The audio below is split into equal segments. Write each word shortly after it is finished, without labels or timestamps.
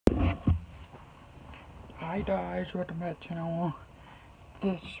Hi guys, welcome back to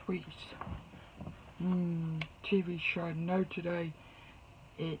this week's TV show. No, today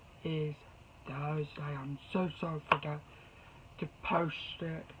it is Thursday. I'm so sorry for that to post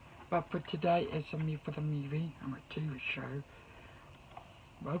it, but for today it's a me for the movie. I'm a TV show.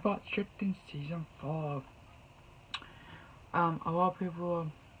 Robot Chicken Season 4. A lot of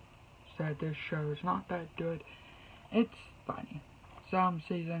people said this show is not that good. It's funny. Some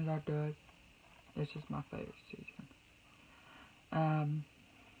seasons are good. This is my favorite season.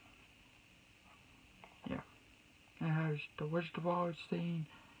 Yeah. It has the Wizard of Oz scene,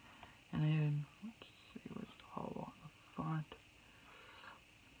 and then, let's see, what's the whole on the front?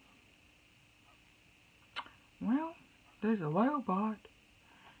 Well, there's a robot.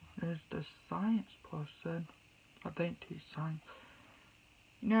 There's the science person. I think he's science.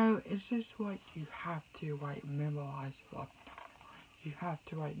 No, it's just like you have to like memorize what. You have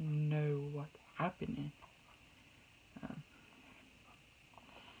to like know what's happening. And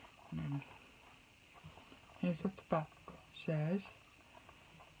then here's what the back says.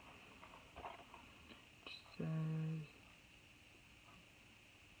 It says,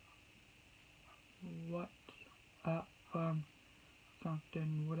 what's up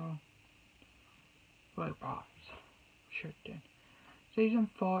something little robots. Chicken. Season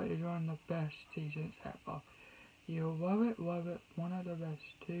 4 is one of the best seasons ever. You'll love it, one of the best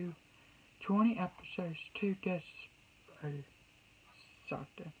too. 20 episodes, 2 guests,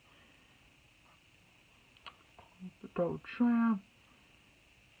 something. Gold Tram,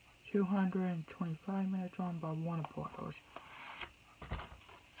 225 minutes on by Warner Brothers.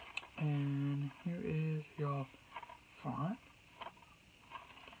 And here is your front.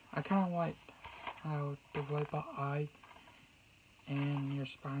 I kind of like how the robot eye and your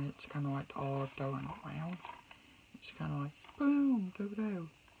spine, it's kind of like all going around. It's kind of like, boom, do.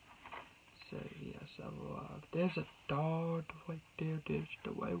 So yes, I love. There's a dog right there. There's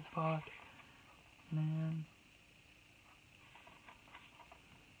the robot. Man.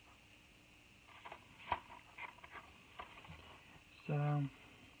 So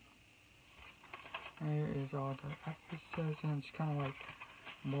here is all the episodes, and it's kind of like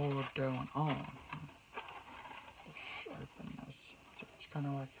more going on. Let's open this. So it's kind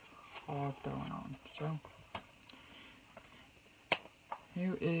of like all going on. So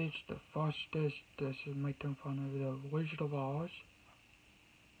here is the first disc. This is making fun of the Wizard of Oz.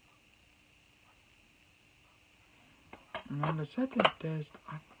 And then the second disc,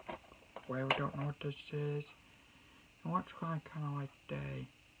 I really don't know what this is. And what's kind of like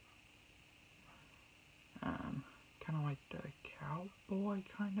the cowboy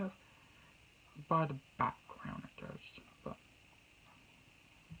kind of, by the background it does. But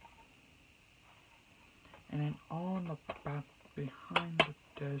and then on the back behind the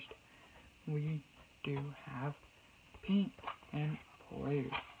disc, we do have pink and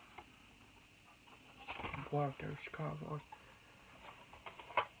blue. Love those covers.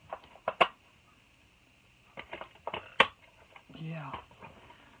 Yeah.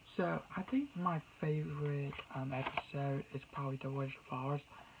 So I think my favorite episode is probably the Wizard of Oz.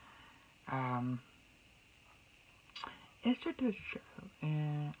 It's a good show,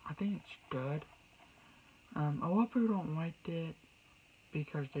 and I think it's good. A lot of people don't like it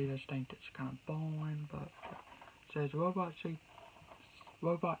because they just think it's kind of boring, but it says Robot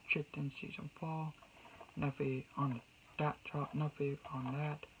Chicken Season 4, nothing on that chart, nothing on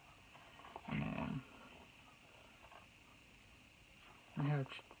that, and then I have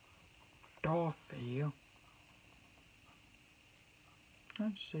Starfield.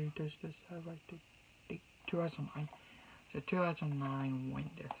 Let's see, does this have like the 2009? The 2009 when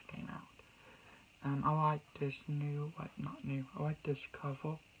this came out. I like this I like this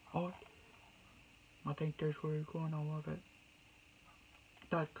cover art. I think that's really cool and I love it.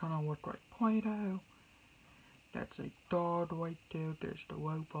 That kind of looks like Play-Doh. That's a dog right there. There's the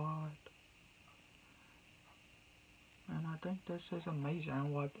robot. And I think this is amazing. I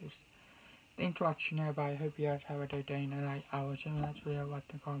love this. Thanks for watching everybody. I hope you guys have a good day and night. I will see you in the next video. Like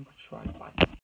and comment, subscribe. Bye.